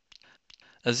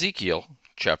Ezekiel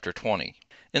chapter 20.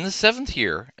 In the 7th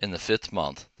year, in the 5th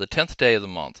month, the 10th day of the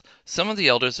month, some of the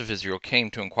elders of Israel came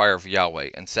to inquire of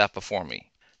Yahweh, and sat before me.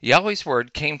 Yahweh's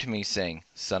word came to me, saying,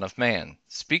 Son of man,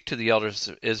 speak to the elders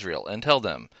of Israel, and tell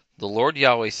them, The Lord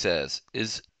Yahweh says,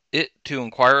 Is it to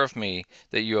inquire of me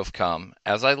that you have come?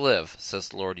 As I live, says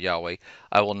the Lord Yahweh,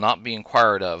 I will not be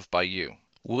inquired of by you.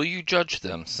 Will you judge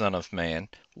them, son of man?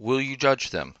 Will you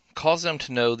judge them? Cause them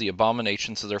to know the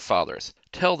abominations of their fathers.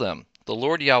 Tell them, the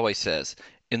Lord Yahweh says,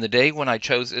 In the day when I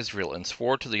chose Israel, and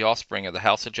swore to the offspring of the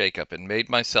house of Jacob, and made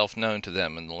myself known to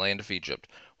them in the land of Egypt,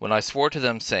 when I swore to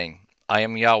them, saying, I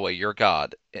am Yahweh your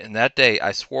God, in that day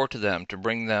I swore to them to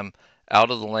bring them out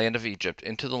of the land of Egypt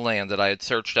into the land that I had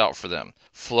searched out for them,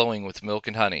 flowing with milk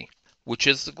and honey, which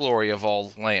is the glory of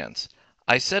all lands.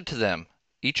 I said to them,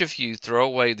 Each of you throw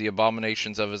away the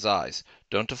abominations of his eyes.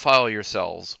 Don't defile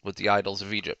yourselves with the idols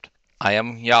of Egypt. I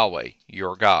am Yahweh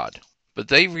your God. But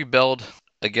they rebelled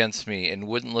against me and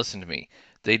wouldn't listen to me.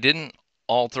 They didn't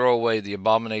all throw away the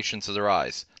abominations of their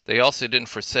eyes. They also didn't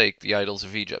forsake the idols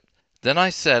of Egypt. Then I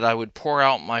said I would pour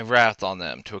out my wrath on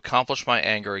them to accomplish my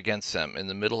anger against them in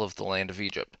the middle of the land of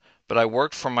Egypt. But I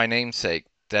worked for my name's sake,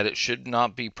 that it should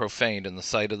not be profaned in the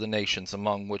sight of the nations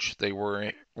among which they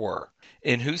were,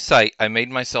 in whose sight I made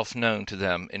myself known to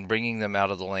them in bringing them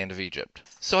out of the land of Egypt.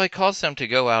 So I caused them to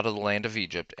go out of the land of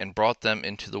Egypt, and brought them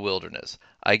into the wilderness.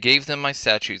 I gave them my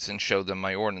statutes, and showed them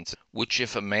my ordinances, which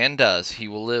if a man does, he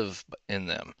will live in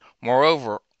them.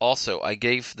 Moreover, also I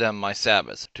gave them my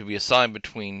Sabbaths, to be a sign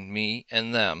between me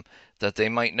and them, that they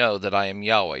might know that I am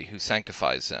Yahweh, who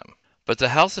sanctifies them. But the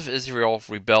house of Israel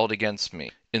rebelled against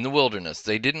me. In the wilderness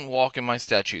they didn't walk in my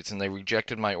statutes, and they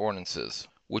rejected my ordinances,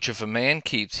 which if a man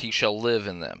keeps, he shall live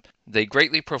in them. They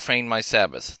greatly profaned my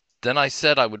Sabbaths. Then I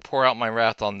said I would pour out my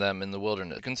wrath on them in the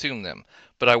wilderness, to consume them.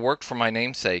 But I worked for my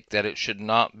name's sake, that it should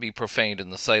not be profaned in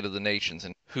the sight of the nations,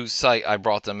 in whose sight I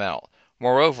brought them out.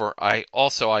 Moreover, I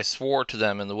swore to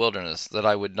them in the wilderness, that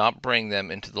I would not bring them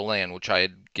into the land which I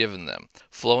had given them,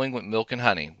 flowing with milk and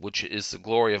honey, which is the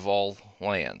glory of all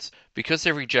lands, because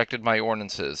they rejected my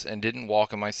ordinances, and didn't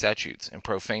walk in my statutes, and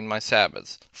profaned my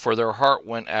Sabbaths, for their heart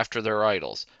went after their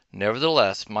idols.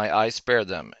 Nevertheless, my eye spared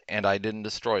them, and I didn't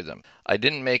destroy them. I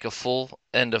didn't make a full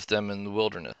end of them in the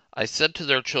wilderness. I said to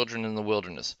their children in the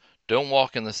wilderness, Don't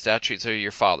walk in the statutes of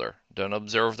your father. Don't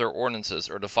observe their ordinances,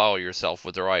 or defile yourself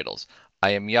with their idols. I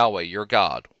am Yahweh your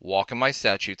God. Walk in my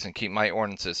statutes, and keep my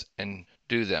ordinances, and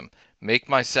do them. Make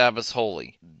my Sabbaths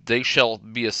holy. They shall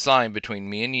be a sign between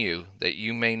me and you, that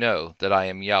you may know that I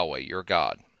am Yahweh your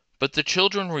God. But the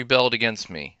children rebelled against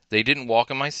me. They didn't walk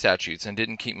in my statutes, and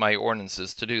didn't keep my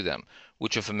ordinances to do them,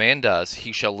 which if a man does,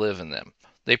 he shall live in them.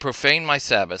 They profaned my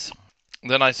Sabbaths.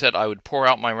 Then I said I would pour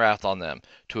out my wrath on them,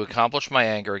 to accomplish my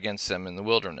anger against them in the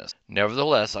wilderness.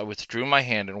 Nevertheless, I withdrew my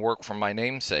hand, and worked for my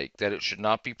name's sake, that it should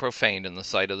not be profaned in the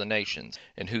sight of the nations,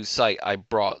 in whose sight I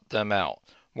brought them out.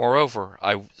 Moreover,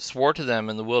 I swore to them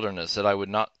in the wilderness that I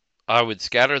would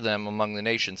scatter them among the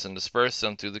nations, and disperse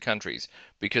them through the countries,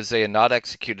 because they had not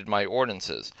executed my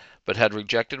ordinances, but had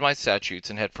rejected my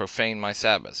statutes, and had profaned my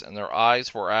Sabbaths, and their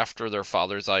eyes were after their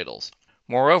fathers' idols.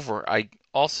 Moreover,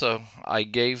 I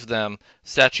gave them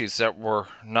statutes that were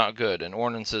not good, and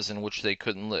ordinances in which they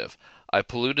couldn't live. I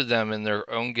polluted them in their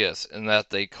own gifts, in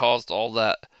that they caused all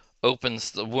that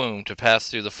opens the womb to pass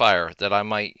through the fire, that I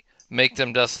might make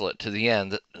them desolate, to the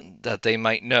end that they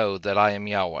might know that I am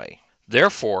Yahweh.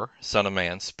 Therefore, son of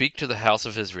man, speak to the house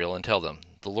of Israel, and tell them,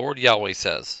 The Lord Yahweh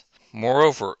says,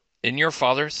 Moreover,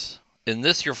 in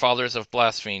this your fathers have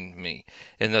blasphemed me,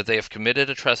 in that they have committed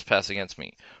a trespass against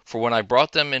me. For when I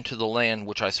brought them into the land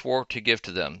which I swore to give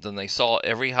to them, then they saw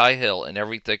every high hill and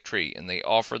every thick tree, and they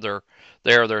offered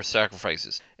their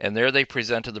sacrifices, and there they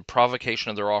presented the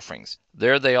provocation of their offerings.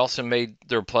 There they also made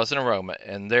their pleasant aroma,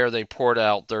 and there they poured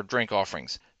out their drink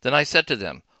offerings. Then I said to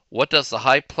them, What does the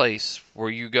high place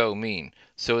where you go mean?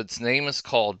 So its name is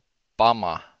called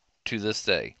Bamah to this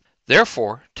day.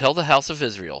 Therefore tell the house of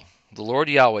Israel, The Lord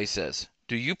Yahweh says,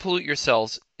 Do you pollute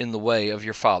yourselves in the way of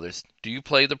your fathers? Do you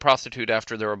play the prostitute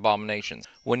after their abominations?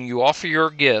 When you offer your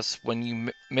gifts, when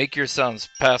you make your sons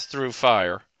pass through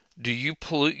fire, do you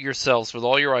pollute yourselves with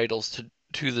all your idols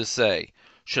to this day?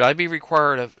 Should I be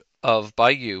required of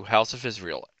by you, house of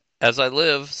Israel? As I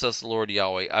live, says the Lord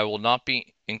Yahweh, I will not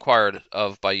be inquired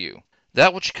of by you.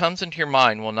 That which comes into your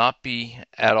mind will not be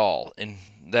at all, in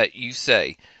that you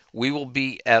say, We will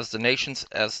be as the nations,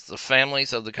 as the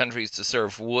families of the countries, to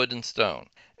serve wood and stone.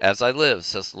 As I live,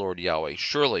 says the Lord Yahweh,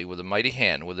 surely with a mighty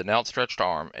hand, with an outstretched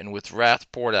arm, and with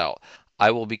wrath poured out,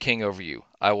 I will be king over you.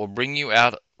 I will bring you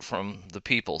out from the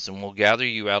peoples, and will gather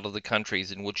you out of the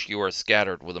countries in which you are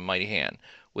scattered with a mighty hand,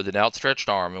 with an outstretched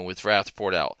arm and with wrath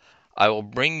poured out. I will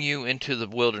bring you into the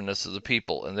wilderness of the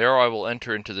people, and there I will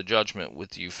enter into the judgment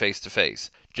with you face to face,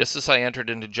 just as I entered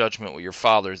into judgment with your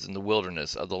fathers in the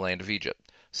wilderness of the land of Egypt.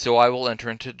 So I will enter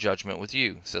into judgment with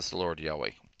you, says the Lord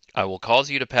Yahweh. I will cause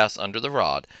you to pass under the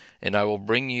rod, and I will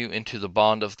bring you into the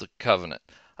bond of the covenant.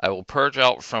 I will purge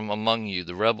out from among you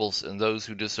the rebels and those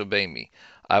who disobey me.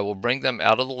 I will bring them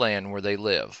out of the land where they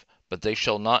live, but they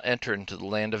shall not enter into the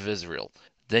land of Israel.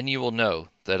 Then you will know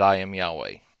that I am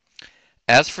Yahweh.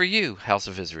 As for you, house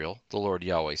of Israel, the Lord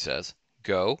Yahweh says,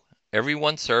 go, every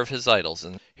one serve his idols,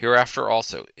 and hereafter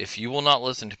also, if you will not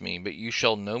listen to me, but you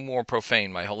shall no more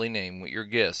profane my holy name with your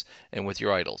gifts and with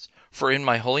your idols. For in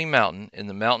my holy mountain, in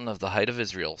the mountain of the height of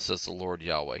Israel, says the Lord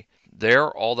Yahweh,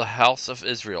 there all the house of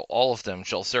Israel, all of them,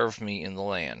 shall serve me in the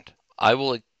land.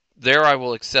 There I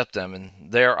will accept them,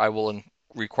 and there I will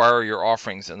require your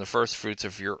offerings and the first fruits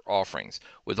of your offerings,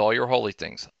 with all your holy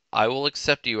things. I will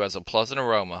accept you as a pleasant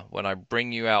aroma when I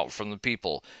bring you out from the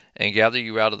people and gather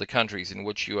you out of the countries in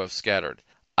which you have scattered.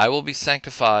 I will be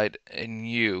sanctified in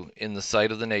you in the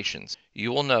sight of the nations.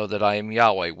 You will know that I am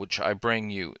Yahweh, which I bring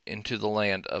you into the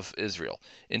land of Israel,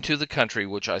 into the country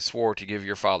which I swore to give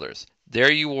your fathers.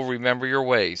 There you will remember your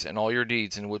ways and all your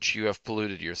deeds in which you have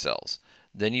polluted yourselves.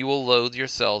 Then you will loathe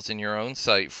yourselves in your own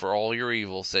sight for all your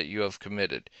evils that you have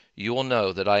committed. You will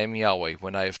know that I am Yahweh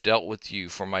when I have dealt with you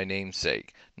for my name's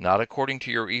sake, not according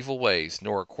to your evil ways,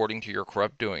 nor according to your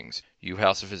corrupt doings, you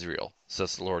house of Israel,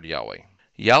 says the Lord Yahweh.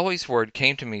 Yahweh's word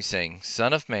came to me, saying,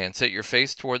 Son of man, set your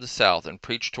face toward the south, and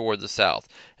preach toward the south,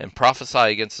 and prophesy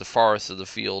against the forests of the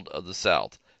field of the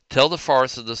south. Tell the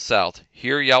forests of the south,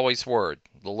 hear Yahweh's word.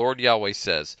 The Lord Yahweh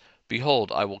says,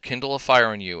 Behold, I will kindle a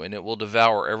fire in you, and it will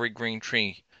devour every green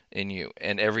tree in you,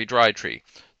 and every dry tree.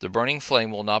 The burning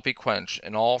flame will not be quenched,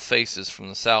 and all faces from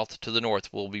the south to the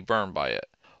north will be burned by it.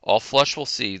 All flesh will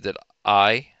see that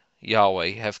I,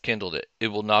 Yahweh, have kindled it. It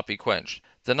will not be quenched.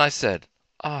 Then I said,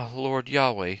 Ah, Lord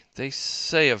Yahweh, they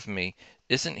say of me,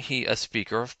 Isn't he a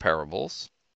speaker of parables?